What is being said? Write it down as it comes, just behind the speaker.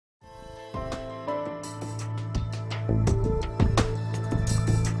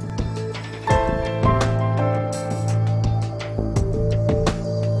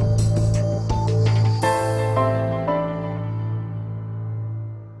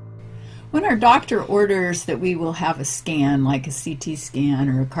When our doctor orders that we will have a scan, like a CT scan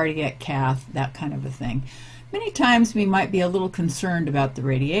or a cardiac cath, that kind of a thing, many times we might be a little concerned about the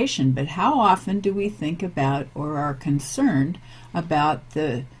radiation, but how often do we think about or are concerned about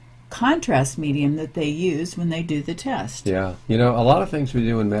the contrast medium that they use when they do the test? Yeah, you know, a lot of things we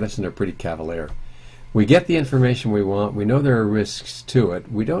do in medicine are pretty cavalier. We get the information we want. We know there are risks to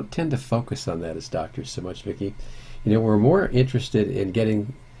it. We don't tend to focus on that as doctors so much, Vicki. You know, we're more interested in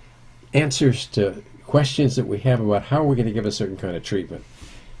getting answers to questions that we have about how we're going to give a certain kind of treatment.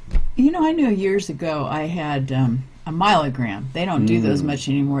 You know, I knew years ago I had a myelogram. They don't do those much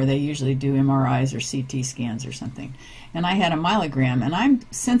anymore. They usually do MRIs or CT scans or something. And I had a myelogram, and I'm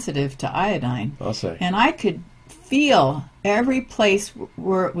sensitive to iodine. I'll say. And I could feel every place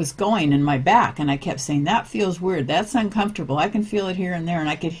where it was going in my back, and I kept saying, that feels weird, that's uncomfortable, I can feel it here and there. And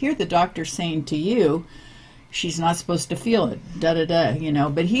I could hear the doctor saying to you, she's not supposed to feel it, da-da-da, you know,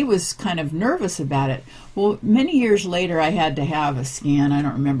 but he was kind of nervous about it. Well, many years later, I had to have a scan. I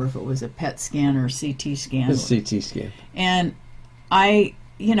don't remember if it was a PET scan or a CT scan. A CT scan. And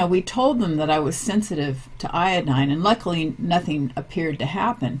we told them that I was sensitive to iodine, and luckily nothing appeared to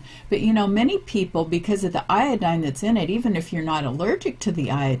happen. But, you know, many people, because of the iodine that's in it, even if you're not allergic to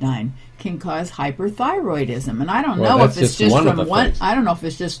the iodine, can cause hyperthyroidism. And I don't know if it's just from one, I don't know if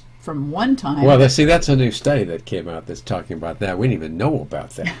it's just from one time. Well, see, that's a new study that came out that's talking about that. We didn't even know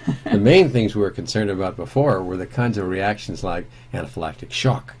about that. The main things we were concerned about before were the kinds of reactions like anaphylactic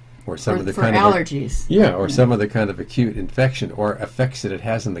shock, or some of the kind of allergies. Or some of the kind of acute infection or effects that it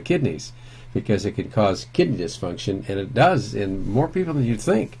has on the kidneys, because it can cause kidney dysfunction, and it does in more people than you'd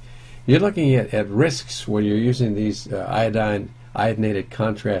think. You're looking at risks when you're using these iodinated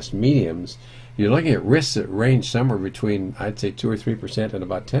contrast mediums. You're looking at risks that range somewhere between, I'd say, 2 or 3% and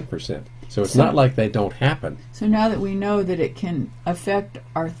about 10%. So it's not like they don't happen. So now that we know that it can affect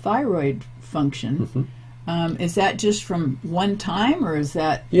our thyroid function, is that just from one time, or is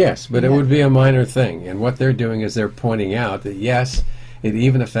that... Yes, but it would be a minor thing. And what they're doing is they're pointing out that, yes, it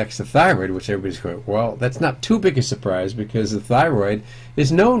even affects the thyroid, which everybody's going, well, that's not too big a surprise, because the thyroid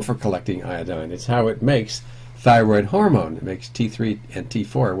is known for collecting iodine. It's how it makes thyroid hormone. It makes T3 and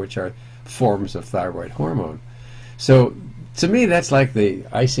T4, which are forms of thyroid hormone. So to me, that's like the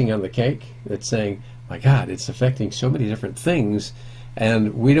icing on the cake. It's saying, my God, it's affecting so many different things,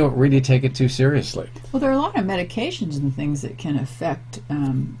 and we don't really take it too seriously. Well, there are a lot of medications and things that can affect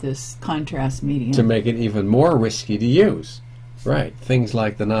this contrast medium. To make it even more risky to use. Right. Things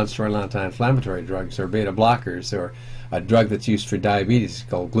like the non-steroidal anti-inflammatory drugs, or beta blockers, or a drug that's used for diabetes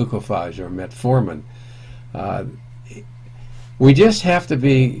called glucophage or metformin. We just have to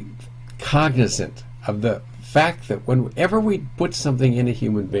be cognizant of the fact that whenever we put something in a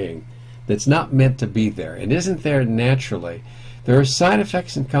human being that's not meant to be there and isn't there naturally, there are side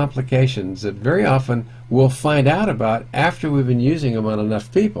effects and complications that very often we'll find out about after we've been using them on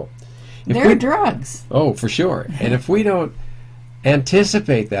enough people. They're drugs. Oh, for sure. And if we don't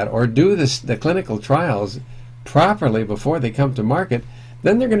anticipate that or do the clinical trials properly before they come to market,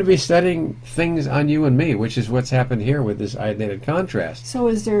 then they're going to be studying things on you and me, which is what's happened here with this iodinated contrast. So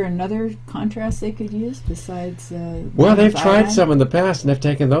is there another contrast they could use besides well, they've tried some in the past, and they've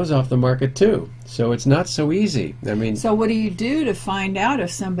taken those off the market too. So it's not so easy. I mean, so what do you do to find out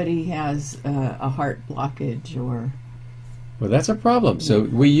if somebody has a heart blockage or... Well, that's a problem. So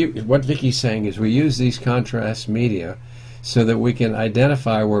what Vicki's saying is we use these contrast media so that we can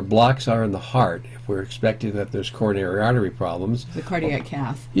identify where blocks are in the heart if we're expecting that there's coronary artery problems. The cardiac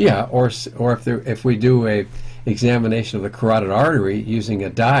cath. Yeah, or if we do a examination of the carotid artery using a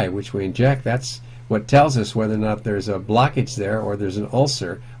dye, which we inject, that's what tells us whether or not there's a blockage there or there's an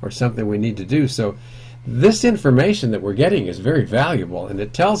ulcer or something we need to do. So this information that we're getting is very valuable, and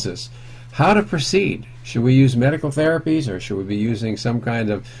it tells us how to proceed. Should we use medical therapies, or should we be using some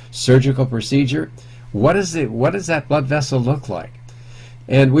kind of surgical procedure? What does that blood vessel look like?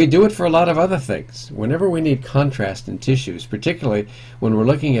 And we do it for a lot of other things. Whenever we need contrast in tissues, particularly when we're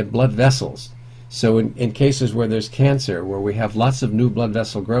looking at blood vessels. So in cases where there's cancer, where we have lots of new blood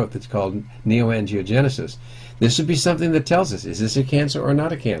vessel growth, it's called neoangiogenesis. This would be something that tells us, is this a cancer or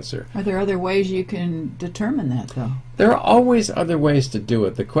not a cancer? Are there other ways you can determine that, though? There are always other ways to do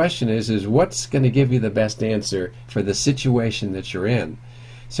it. The question is what's going to give you the best answer for the situation that you're in?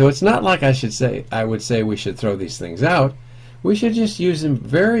 So it's not like I would say we should throw these things out. We should just use them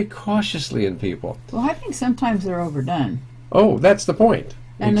very cautiously in people. Well, I think sometimes they're overdone. Oh, that's the point.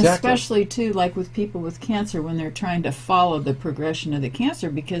 And Exactly. especially, too, like with people with cancer, when they're trying to follow the progression of the cancer,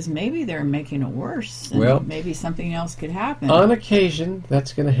 because maybe they're making it worse, and Well, maybe something else could happen. On occasion,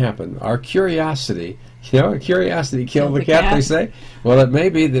 that's going to happen. Our curiosity, curiosity killed the cat, they say. Well, it may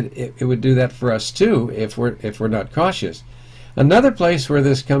be that it would do that for us, too, if we're not cautious. Another place where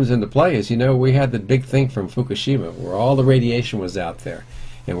this comes into play is, we had the big thing from Fukushima, where all the radiation was out there.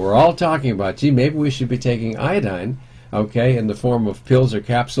 And we're all talking about, gee, maybe we should be taking iodine, okay, in the form of pills or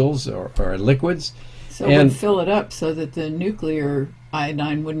capsules or liquids. So it would fill it up so that the nuclear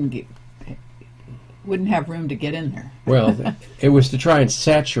iodine wouldn't have room to get in there. Well, it was to try and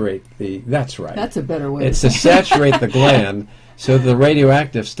saturate that's right. That's a better way It's to to saturate the gland so the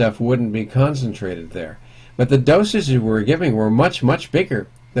radioactive stuff wouldn't be concentrated there. But the doses we were giving were much, much bigger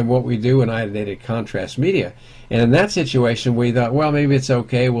than what we do in iodinated contrast media. And in that situation, we thought, well, maybe it's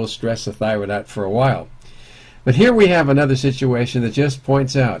okay, we'll stress the thyroid out for a while. But here we have another situation that just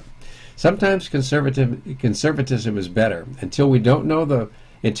points out, sometimes conservatism is better until we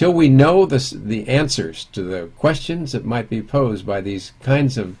know the answers to the questions that might be posed by these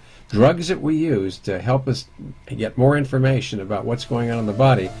kinds of drugs that we use to help us get more information about what's going on in the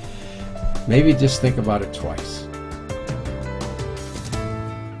body. Maybe just think about it twice.